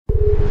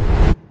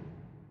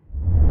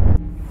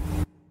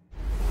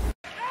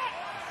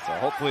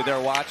Hopefully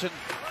they're watching,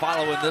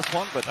 following this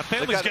one. But the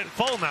family's getting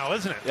full now,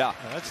 isn't it? Yeah.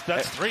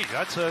 That's three.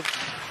 That's a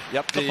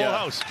full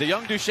house. The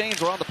young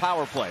Duchesnes are on the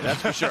power play,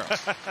 that's for sure.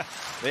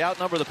 They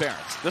outnumber the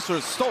parents. This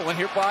was stolen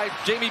here by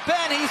Jamie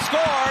Benn. He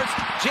scores.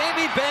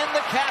 Jamie Benn,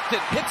 the captain,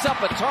 picks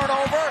up a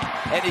turnover,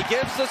 and he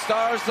gives the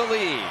Stars the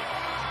lead.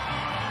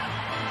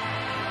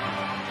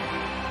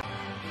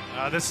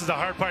 This is the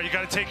hard part. You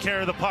got to take care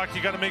of the puck.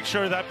 You got to make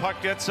sure that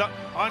puck gets up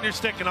on your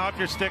stick and off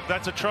your stick.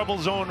 That's a trouble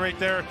zone right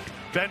there.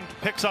 Benn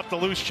picks up the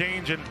loose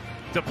change and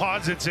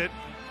deposits it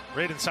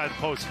right inside the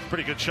post.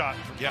 Pretty good shot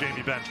from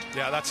Jamie Benn.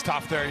 Yeah, that's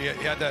tough there. You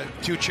had the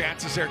two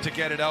chances there to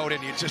get it out,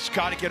 and you just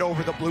got to get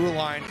over the blue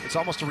line. It's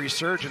almost a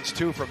resurgence,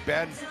 too, from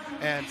Benn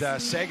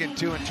and Seguin,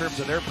 too, in terms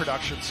of their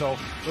production. So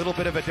a little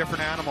bit of a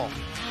different animal.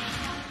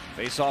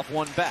 Face-off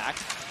one back.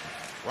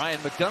 Ryan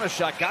McDonough's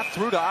shot got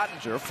through to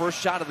Oettinger.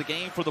 First shot of the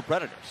game for the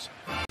Predators.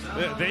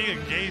 They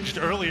engaged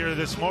earlier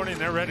this morning.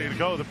 They're ready to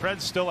go. The Preds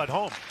still at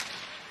home.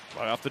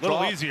 Right off the draw. A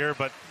little draw. Easier,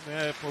 but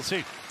we'll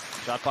see.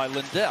 Shot by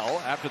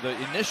Lindell after the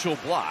initial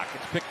block.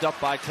 It's picked up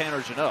by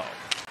Tanner Jeannot.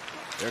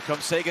 There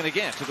comes Seguin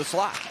again to the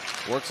slot.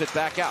 Works it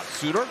back out.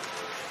 Suter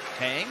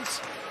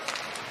hangs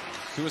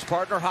to his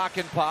partner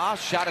Hakanpää.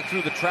 Shot it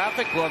through the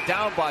traffic. Gloved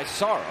down by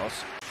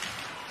Saros.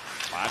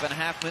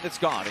 5.5 minutes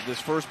gone in this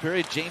first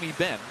period. Jamie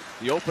Benn,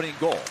 the opening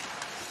goal.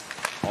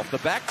 Off the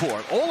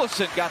backboard,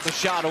 Olofsson got the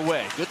shot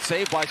away. Good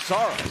save by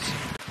Saros.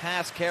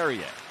 Pass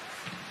Carrier.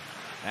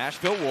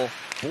 Nashville will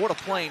board a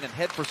plane and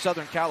head for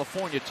Southern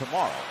California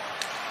tomorrow.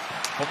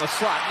 From the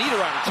slot,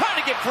 Niederreiter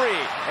trying to get free,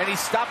 and he's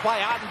stopped by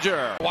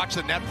Oettinger. Watch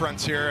the net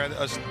fronts here.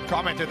 As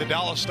commented, the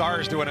Dallas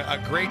Stars doing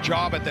a great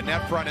job at the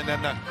net front, and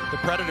then the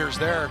Predators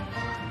there.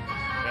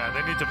 Yeah,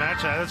 they need to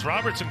match that. That's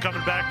Robertson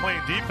coming back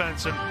playing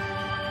defense, and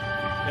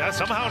yeah,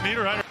 somehow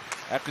Niederreiter.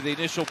 After the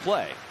initial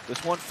play,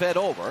 this one fed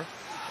over.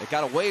 It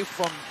got away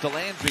from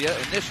Dellandrea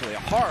initially. A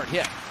hard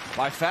hit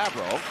by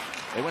Fabro.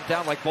 They went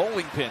down like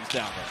bowling pins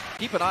down there.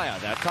 Keep an eye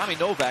on that. Tommy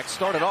Novak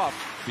started off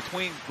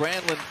between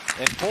Granlund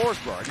and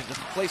Forsberg. He's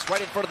just placed right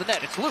in front of the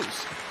net. It's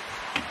loose.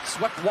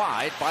 Swept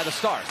wide by the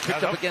Stars.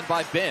 Picked up again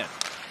by Benn.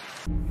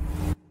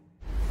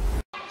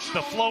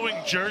 The flowing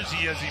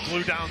jersey as he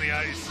blew down the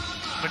ice.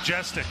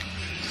 Majestic.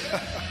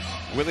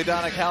 Willie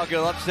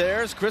Donegal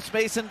upstairs, Chris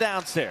Mason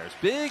downstairs.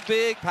 Big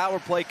power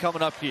play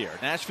coming up here.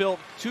 Nashville,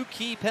 2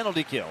 key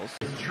penalty kills.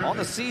 On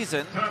the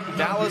season,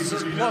 Dallas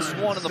is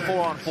 +1 in the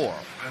 4-on-4.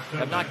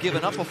 Have not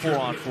given up a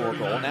 4-on-4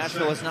 goal.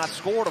 Nashville has not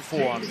scored a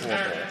 4-on-4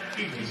 goal.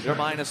 They're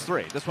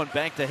 -3. This one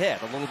banked ahead.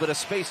 A little bit of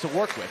space to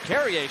work with.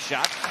 Carrier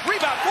shot.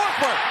 Rebound,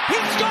 Forsberg. He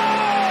scores!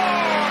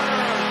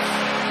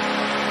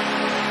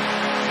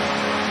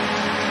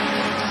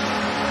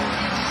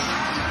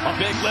 A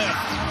big lift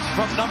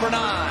from number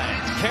 9.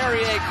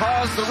 Carrier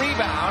caused the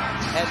rebound,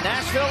 and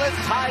Nashville has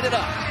tied it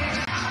up.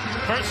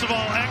 First of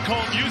all,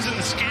 Ekholm using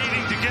the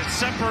skating to get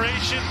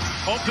separation,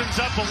 opens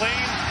up a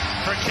lane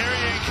for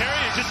Carrier.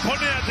 Carrier just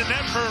putting it at the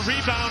net for a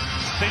rebound.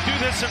 They do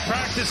this in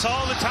practice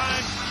all the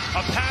time.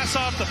 A pass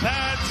off the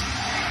pads,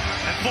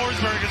 and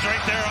Forsberg is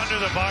right there under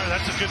the bar.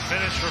 That's a good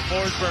finish for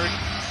Forsberg.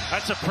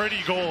 That's a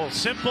pretty goal.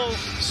 Simple,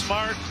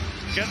 smart,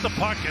 get the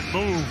puck and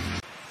move.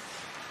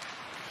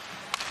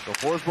 So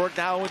Forsberg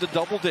now into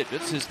double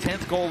digits, his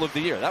 10th goal of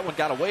the year. That one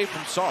got away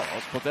from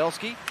Saros.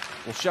 Pavelski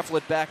will shuffle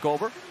it back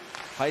over.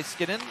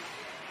 Heiskanen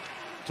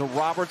to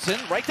Robertson,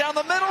 right down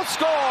the middle,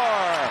 score!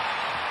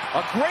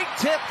 A great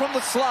tip from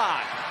the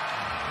slot.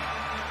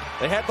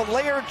 They had the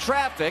layered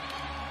traffic,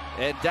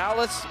 and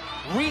Dallas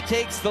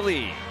retakes the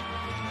lead.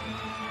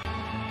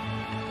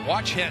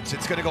 Watch Hintz.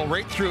 It's going to go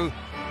right through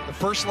the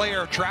first layer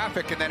of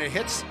traffic, and then it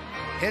hits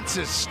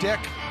Hintz's stick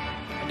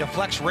and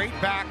deflects right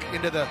back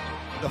into the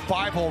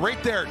 5-hole.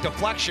 Right there,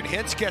 deflection.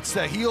 Hintz gets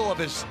the heel of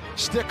his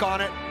stick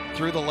on it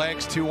through the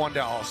legs. 2-1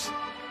 Dallas.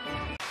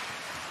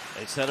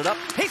 They set it up.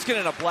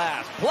 Heiskanen a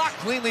blast. Blocked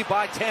cleanly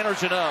by Tanner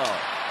Jeannot.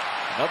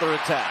 Another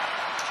attack.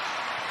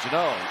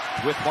 Jeannot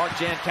with Mark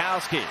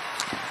Jankowski.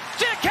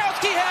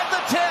 Jankowski had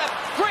the tip.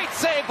 Great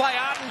save by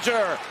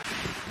Oettinger.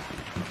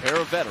 A pair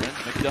of veterans.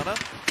 McDonough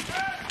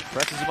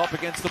presses him up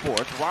against the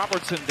boards.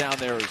 Robertson down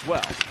there as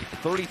well.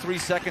 33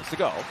 seconds to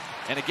go.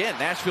 And again,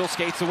 Nashville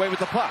skates away with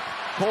the puck.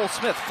 Cole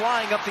Smith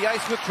flying up the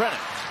ice with Trennan.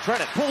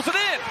 Trennan pulls it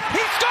in.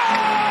 He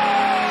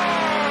scores!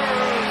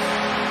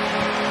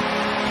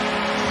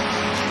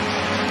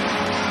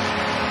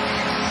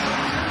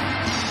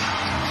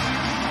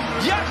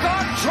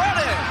 Jakob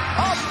Trennan,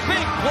 a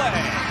big play.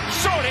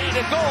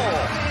 Short-handed goal.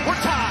 We're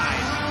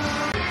tied.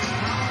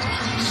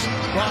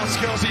 Well,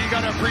 Skillsy, you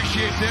got to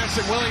appreciate this.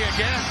 And Willie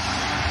again.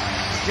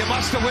 You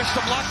must have wished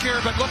them luck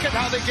here, but look at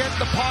how they get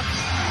the puck.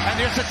 And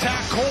there's attack.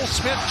 Cole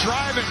Smith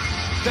driving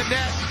the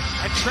net.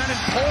 And Trennan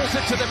pulls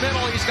it to the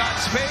middle. He's got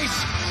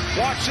space.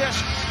 Watch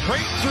this.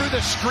 Right through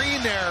the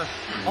screen there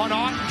on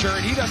Oettinger.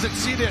 And he doesn't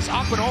see this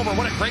up and over.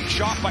 What a great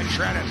shot by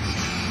Trennan.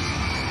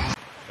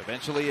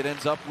 Eventually it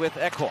ends up with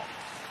Ekholm.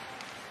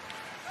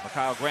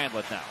 Mikhail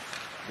Granlund now.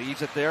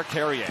 Leaves it there.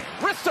 Carrier.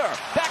 Rister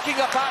backing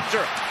up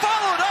Oettinger.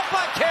 Followed up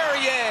by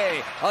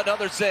Carrier.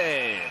 Another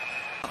save.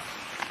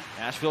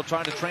 Nashville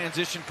trying to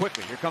transition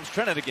quickly. Here comes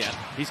Trennan again.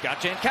 He's got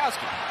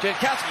Jankowski.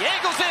 Jankowski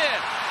angles in.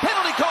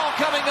 Penalty call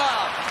coming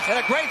up. And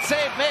a great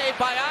save made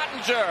by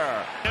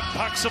Oettinger.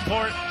 Puck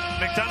support.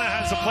 McDonough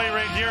has a play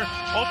right here.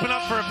 Open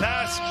up for a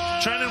pass.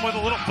 Trennan with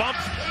a little bump.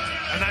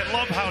 And I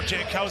love how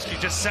Jankowski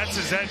just sets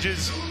his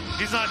edges.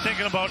 He's not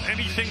thinking about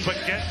anything but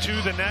get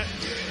to the net.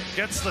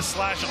 Gets the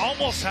slash.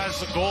 Almost has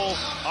the goal.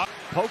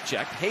 Poke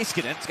check.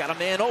 Haskinen's got a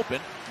man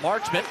open.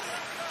 Marchment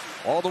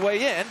all the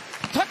way in.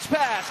 Touch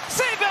pass.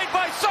 Save made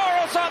by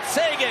Soros on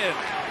Seguin.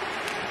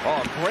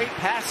 Oh, great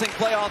passing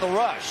play on the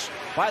rush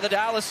by the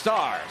Dallas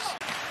Stars.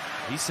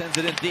 He sends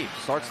it in deep.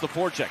 Starts the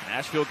forecheck.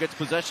 Nashville gets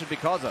possession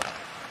because of it.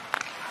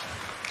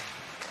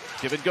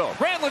 Give and go.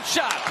 Granlund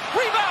shot.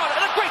 Rebound.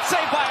 And a great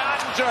save by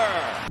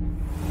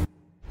Oettinger.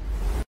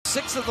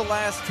 6 of the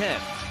last 10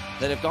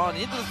 that have gone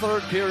into the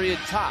third period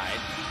tied.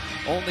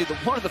 Only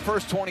one of the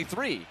first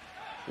 23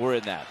 were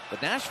in that.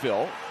 But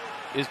Nashville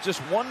is just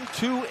 1,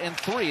 2, and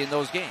 3 in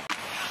those games.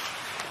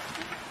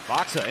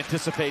 Foxa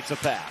anticipates a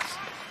pass.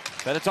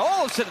 Then it's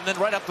Olofsson and then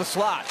right up the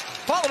slot.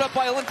 Followed up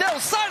by Lindell,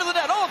 side of the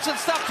net. Olofsson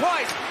stopped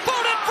twice.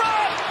 Boot in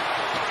front!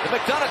 And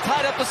McDonough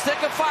tied up the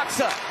stick of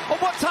Foxa. A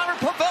one-timer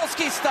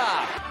Pavelski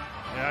stop.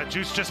 Yeah,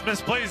 Juice just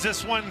misplays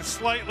this one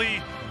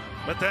slightly,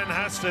 but then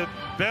has to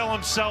bail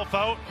himself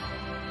out.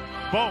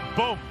 Boom,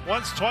 boom.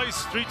 Once,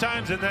 twice, 3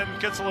 times, and then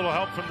gets a little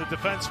help from the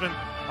defenseman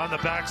on the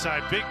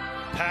backside. Big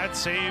pad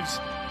saves.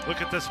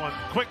 Look at this one.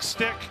 Quick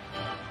stick.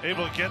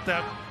 Able to get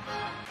that.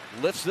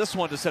 Lifts this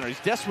one to center.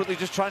 He's desperately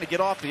just trying to get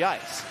off the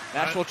ice.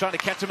 Nashville trying to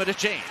catch him at a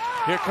chain.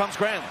 Here comes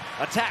Granlund.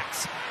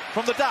 Attacks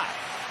from the dot.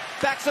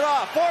 Backs it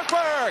off.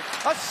 Forsberg.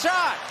 A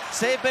shot.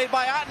 Save made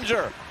by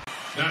Oettinger.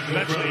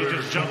 Eventually you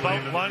just jump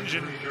out, lunge,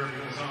 and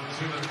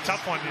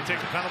tough one. You take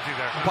the penalty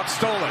there. Puck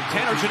stolen.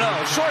 Tanner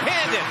Jeannot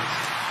shorthanded.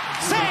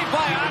 Saved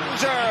by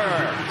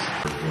Oettinger.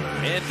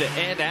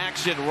 End-to-end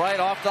action right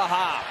off the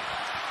hop.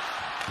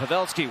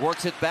 Pavelski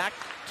works it back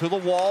to the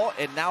wall,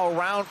 and now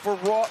around for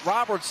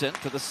Robertson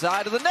to the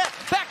side of the net.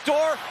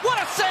 Backdoor. What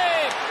a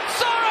save!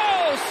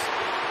 Soros!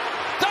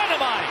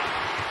 Dynamite!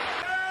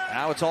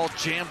 Now it's all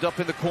jammed up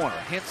in the corner.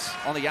 Hintz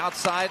on the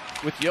outside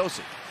with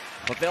Yossi.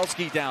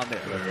 Pavelski down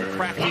there. The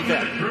crafty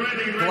vet.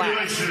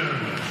 Glass.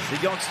 The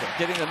youngster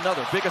getting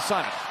another big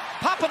assignment.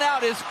 Popping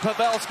out is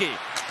Pavelski.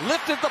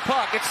 Lifted the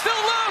puck. It's still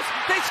loose.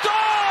 They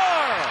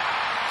score!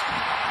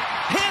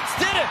 Hintz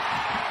did it.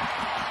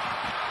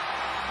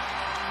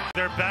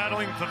 They're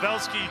battling.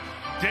 Pavelski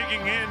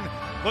digging in.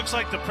 Looks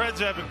like the Preds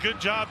have a good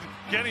job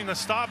getting the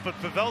stop, but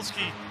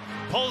Pavelski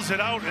pulls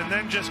it out and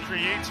then just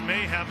creates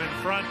mayhem in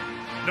front.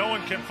 No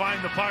one can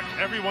find the puck.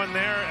 Everyone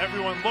there,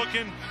 everyone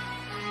looking.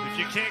 If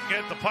you can't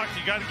get the puck,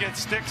 you got to get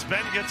sticks.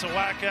 Benn gets a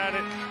whack at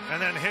it,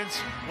 and then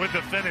Hintz with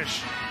the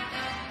finish.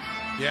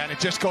 Yeah, and it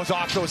just goes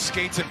off those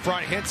skates in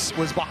front. Hintz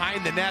was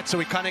behind the net, so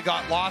he kind of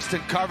got lost in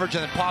coverage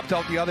and then popped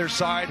out the other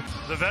side.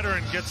 The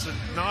veteran gets a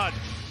nod.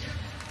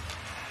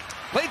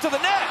 Played to the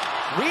net.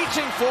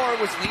 Reaching for it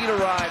was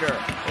Niederreiter.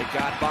 It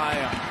got by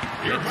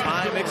him. And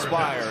time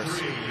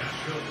expires.